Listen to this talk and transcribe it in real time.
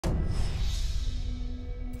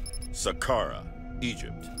Saqqara,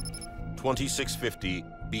 Egypt, 2650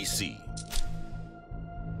 BC.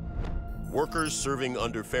 Workers serving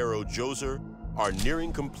under Pharaoh Djoser are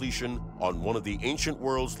nearing completion on one of the ancient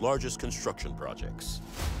world's largest construction projects,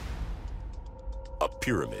 a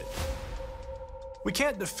pyramid. We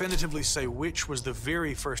can't definitively say which was the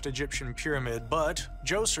very first Egyptian pyramid, but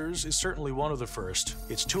Djoser's is certainly one of the first.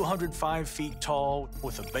 It's 205 feet tall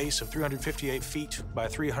with a base of 358 feet by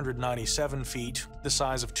 397 feet, the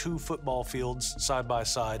size of 2 football fields side by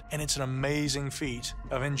side, and it's an amazing feat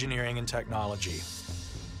of engineering and technology.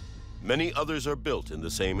 Many others are built in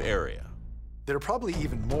the same area. There are probably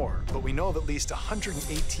even more, but we know of at least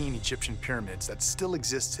 118 Egyptian pyramids that still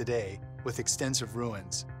exist today with extensive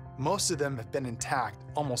ruins. Most of them have been intact,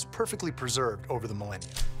 almost perfectly preserved over the millennia.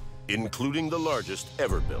 Including the largest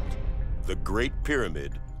ever built, the Great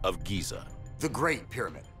Pyramid of Giza. The Great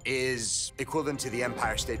Pyramid is equivalent to the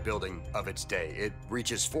Empire State Building of its day. It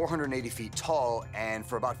reaches 480 feet tall, and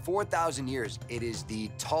for about 4,000 years, it is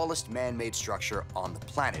the tallest man-made structure on the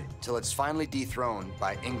planet, till it's finally dethroned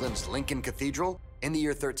by England's Lincoln Cathedral in the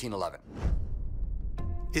year 1311.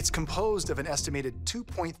 It's composed of an estimated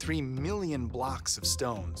 2.3 million blocks of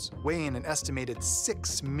stones, weighing an estimated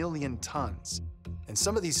 6 million tons. And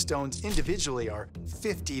some of these stones individually are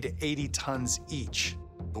 50 to 80 tons each.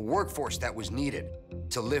 The workforce that was needed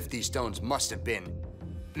to lift these stones must have been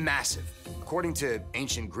massive. According to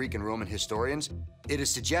ancient Greek and Roman historians, it is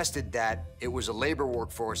suggested that it was a labor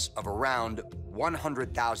workforce of around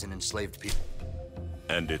 100,000 enslaved people.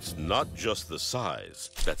 And it's not just the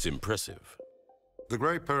size that's impressive. The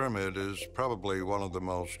Great Pyramid is probably one of the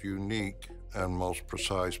most unique and most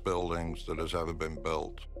precise buildings that has ever been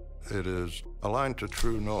built. It is aligned to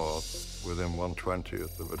true north within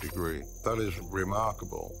 1/20th of a degree. That is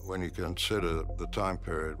remarkable when you consider the time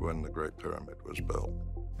period when the Great Pyramid was built.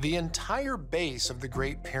 The entire base of the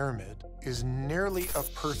Great Pyramid is nearly a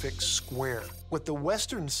perfect square, with the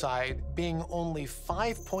western side being only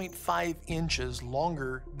 5.5 inches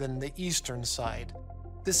longer than the eastern side.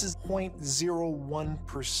 This is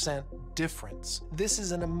 0.01% difference. This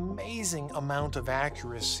is an amazing amount of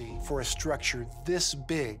accuracy for a structure this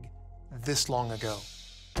big, this long ago.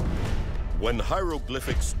 When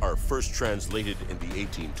hieroglyphics are first translated in the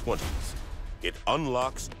 1820s, it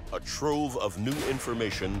unlocks a trove of new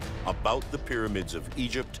information about the pyramids of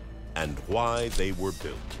Egypt and why they were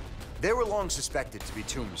built. They were long suspected to be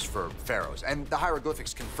tombs for pharaohs, and the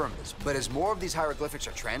hieroglyphics confirm this. But as more of these hieroglyphics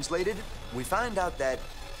are translated, we find out that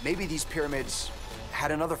maybe these pyramids had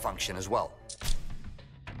another function as well.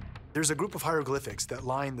 There's a group of hieroglyphics that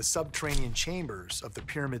line the subterranean chambers of the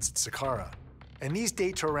pyramids at Saqqara, and these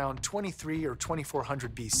date to around 23 or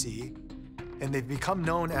 2400 BC, and they've become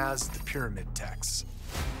known as the pyramid texts.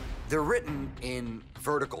 They're written in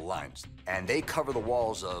vertical lines, and they cover the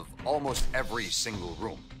walls of almost every single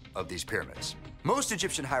room of these pyramids. Most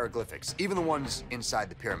Egyptian hieroglyphics, even the ones inside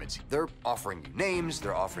the pyramids, they're offering you names,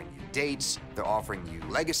 they're offering you dates, they're offering you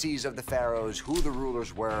legacies of the pharaohs, who the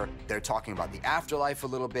rulers were, they're talking about the afterlife a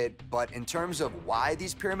little bit, but in terms of why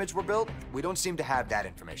these pyramids were built, we don't seem to have that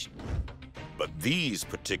information. But these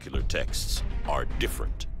particular texts are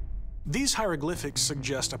different. These hieroglyphics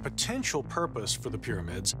suggest a potential purpose for the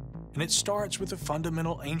pyramids, and it starts with a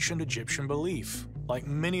fundamental ancient Egyptian belief. Like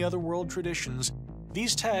many other world traditions,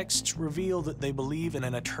 these texts reveal that they believe in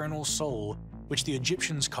an eternal soul, which the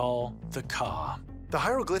Egyptians call the Ka. The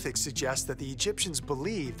hieroglyphics suggest that the Egyptians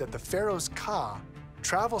believe that the pharaoh's Ka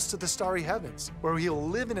travels to the starry heavens, where he'll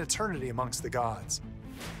live in eternity amongst the gods.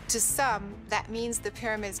 To some, that means the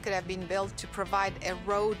pyramids could have been built to provide a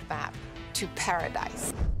roadmap to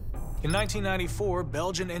paradise. In 1994,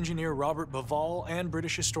 Belgian engineer Robert Bauval and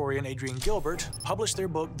British historian Adrian Gilbert published their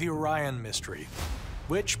book, The Orion Mystery,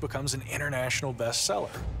 which becomes an international bestseller.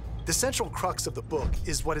 The central crux of the book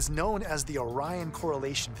is what is known as the Orion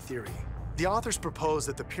correlation theory. The authors propose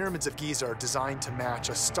that the pyramids of Giza are designed to match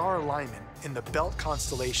a star alignment in the belt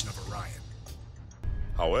constellation of Orion.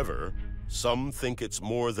 However, some think it's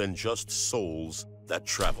more than just souls that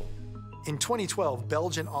travel. In 2012,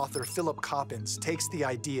 Belgian author Philip Coppens takes the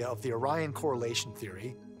idea of the Orion correlation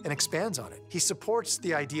theory and expands on it. He supports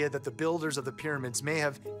the idea that the builders of the pyramids may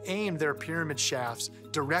have aimed their pyramid shafts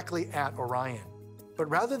directly at Orion. But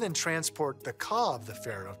rather than transport the Ka of the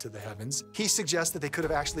pharaoh to the heavens, he suggests that they could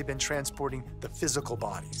have actually been transporting the physical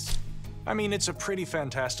bodies. I mean, it's a pretty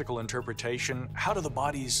fantastical interpretation. How do the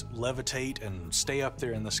bodies levitate and stay up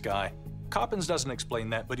there in the sky? Coppens doesn't explain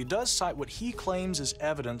that, but he does cite what he claims is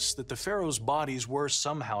evidence that the pharaoh's bodies were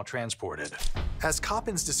somehow transported. As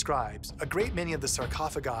Coppens describes, a great many of the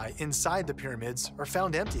sarcophagi inside the pyramids are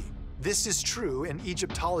found empty. This is true, and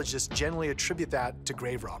Egyptologists generally attribute that to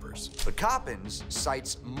grave robbers. But Coppens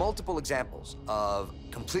cites multiple examples of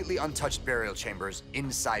completely untouched burial chambers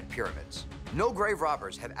inside pyramids. No grave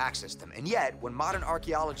robbers have accessed them, and yet, when modern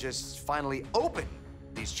archaeologists finally open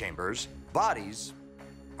these chambers, bodies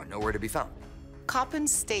are nowhere to be found.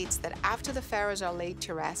 Coppens states that after the pharaohs are laid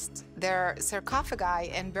to rest, their sarcophagi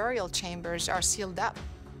and burial chambers are sealed up.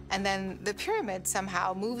 And then the pyramid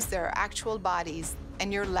somehow moves their actual bodies,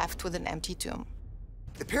 and you're left with an empty tomb.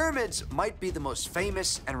 The pyramids might be the most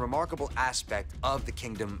famous and remarkable aspect of the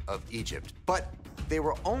Kingdom of Egypt, but they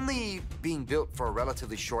were only being built for a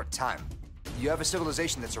relatively short time. You have a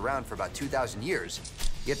civilization that's around for about 2,000 years,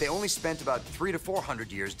 yet they only spent about 300 to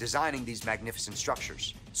 400 years designing these magnificent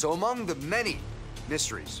structures. So among the many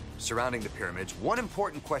mysteries surrounding the pyramids, one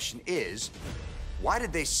important question is, why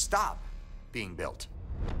did they stop being built?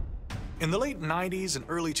 In the late 90s and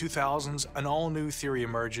early 2000s, an all-new theory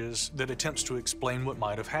emerges that attempts to explain what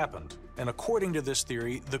might have happened. And according to this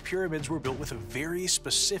theory, the pyramids were built with a very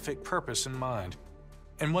specific purpose in mind.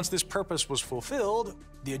 And once this purpose was fulfilled,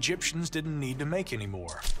 the Egyptians didn't need to make any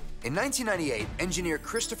more. In 1998, engineer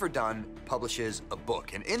Christopher Dunn publishes a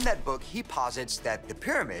book, and in that book, he posits that the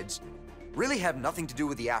pyramids really have nothing to do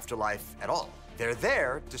with the afterlife at all. They're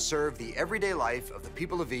there to serve the everyday life of the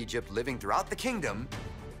people of Egypt living throughout the kingdom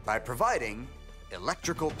by providing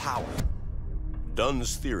electrical power.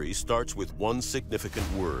 Dunn's theory starts with one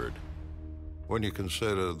significant word. When you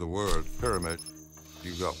consider the word pyramid,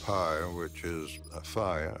 you've got pi, which is a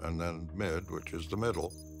fire, and then mid, which is the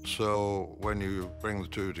middle. So when you bring the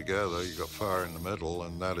two together, you've got fire in the middle,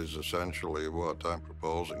 and that is essentially what I'm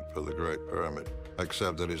proposing for the Great Pyramid,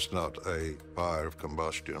 except that it's not a fire of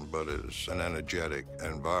combustion, but it's an energetic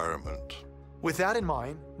environment. With that in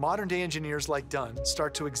mind, modern-day engineers like Dunn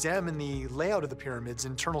start to examine the layout of the pyramid's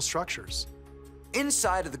internal structures.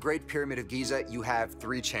 Inside of the Great Pyramid of Giza, you have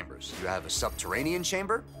three chambers. You have a subterranean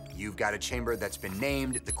chamber, you've got a chamber that's been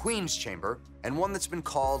named the Queen's Chamber, and one that's been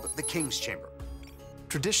called the King's Chamber.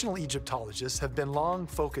 Traditional Egyptologists have been long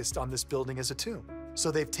focused on this building as a tomb,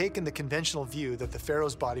 so they've taken the conventional view that the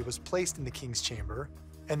pharaoh's body was placed in the king's chamber,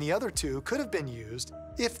 and the other two could have been used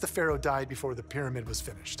if the pharaoh died before the pyramid was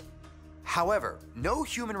finished. However, no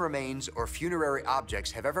human remains or funerary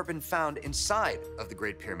objects have ever been found inside of the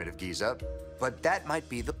Great Pyramid of Giza, but that might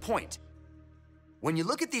be the point. When you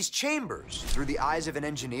look at these chambers through the eyes of an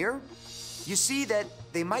engineer, you see that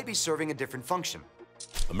they might be serving a different function.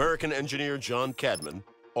 American engineer John Cadman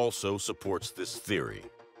also supports this theory.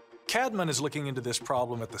 Cadman is looking into this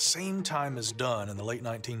problem at the same time as Dunn in the late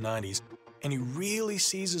 1990s, and he really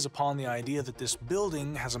seizes upon the idea that this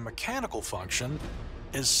building has a mechanical function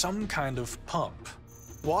as some kind of pump.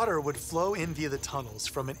 Water would flow in via the tunnels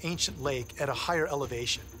from an ancient lake at a higher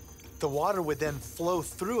elevation. The water would then flow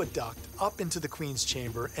through a duct up into the Queen's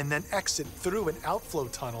Chamber and then exit through an outflow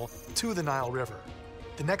tunnel to the Nile River.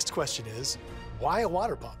 The next question is, why a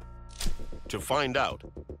water pump? To find out,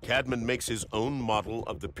 Cadman makes his own model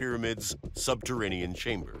of the pyramid's subterranean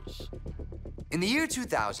chambers. In the year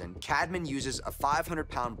 2000, Cadman uses a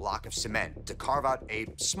 500-pound block of cement to carve out a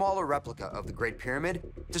smaller replica of the Great Pyramid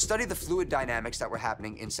to study the fluid dynamics that were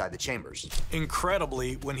happening inside the chambers.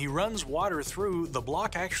 Incredibly, when he runs water through, the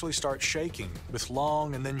block actually starts shaking with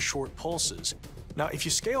long and then short pulses. Now, if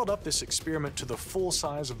you scaled up this experiment to the full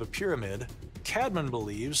size of the pyramid, Cadman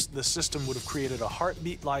believes the system would have created a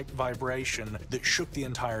heartbeat-like vibration that shook the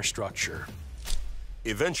entire structure.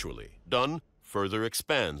 Eventually, Dunn further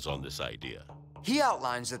expands on this idea. He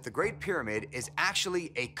outlines that the Great Pyramid is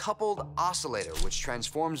actually a coupled oscillator which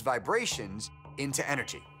transforms vibrations into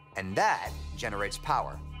energy, and that generates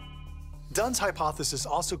power. Dunn's hypothesis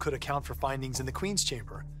also could account for findings in the Queen's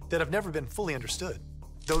Chamber that have never been fully understood.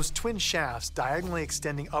 Those twin shafts diagonally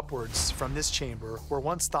extending upwards from this chamber were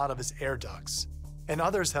once thought of as air ducts, and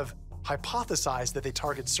others have hypothesized that they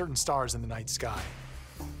target certain stars in the night sky.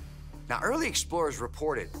 Now, early explorers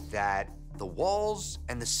reported that the walls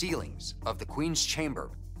and the ceilings of the Queen's Chamber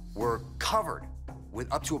were covered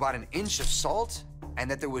with up to about an inch of salt, and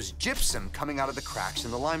that there was gypsum coming out of the cracks in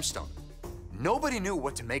the limestone. Nobody knew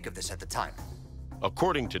what to make of this at the time.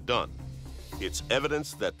 According to Dunn, it's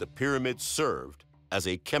evidence that the pyramid served as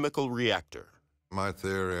a chemical reactor. My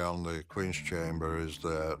theory on the Queen's Chamber is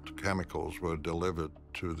that chemicals were delivered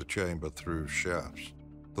to the chamber through shafts.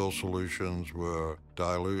 Those solutions were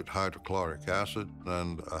dilute hydrochloric acid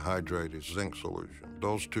and a hydrated zinc solution.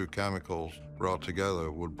 Those two chemicals brought together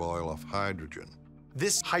would boil off hydrogen.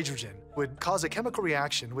 This hydrogen would cause a chemical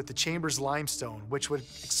reaction with the chamber's limestone, which would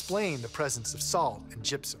explain the presence of salt and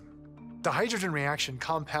gypsum. The hydrogen reaction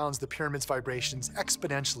compounds the pyramid's vibrations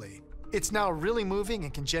exponentially, It's now really moving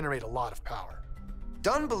and can generate a lot of power.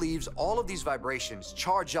 Dunn believes all of these vibrations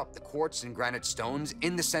charge up the quartz and granite stones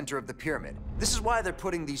in the center of the pyramid. This is why they're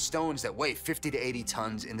putting these stones that weigh 50 to 80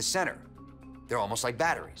 tons in the center. They're almost like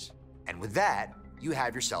batteries. And with that, you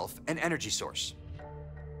have yourself an energy source.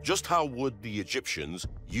 Just how would the Egyptians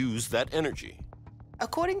use that energy?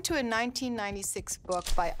 According to a 1996 book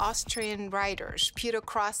by Austrian writers Peter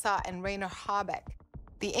Krasa and Rainer Habeck,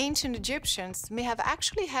 the ancient Egyptians may have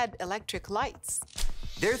actually had electric lights.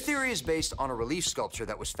 Their theory is based on a relief sculpture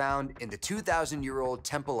that was found in the 2,000-year-old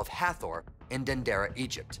Temple of Hathor in Dendera,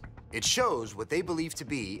 Egypt. It shows what they believe to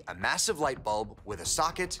be a massive light bulb with a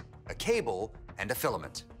socket, a cable, and a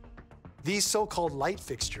filament. These so-called light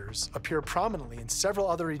fixtures appear prominently in several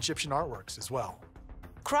other Egyptian artworks as well.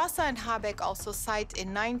 Krasa and Habeck also cite a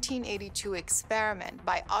 1982 experiment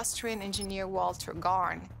by Austrian engineer Walter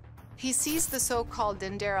Garn. He sees the so-called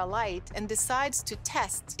Dendera light and decides to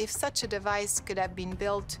test if such a device could have been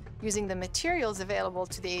built using the materials available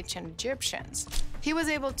to the ancient Egyptians. He was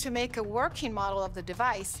able to make a working model of the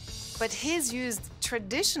device, but his used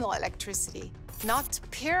traditional electricity, not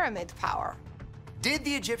pyramid power. Did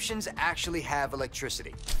the Egyptians actually have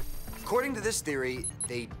electricity? According to this theory,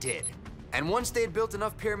 they did. And once they had built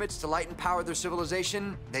enough pyramids to light and power their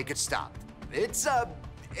civilization, they could stop. It's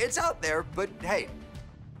out there, but hey,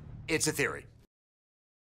 it's a theory.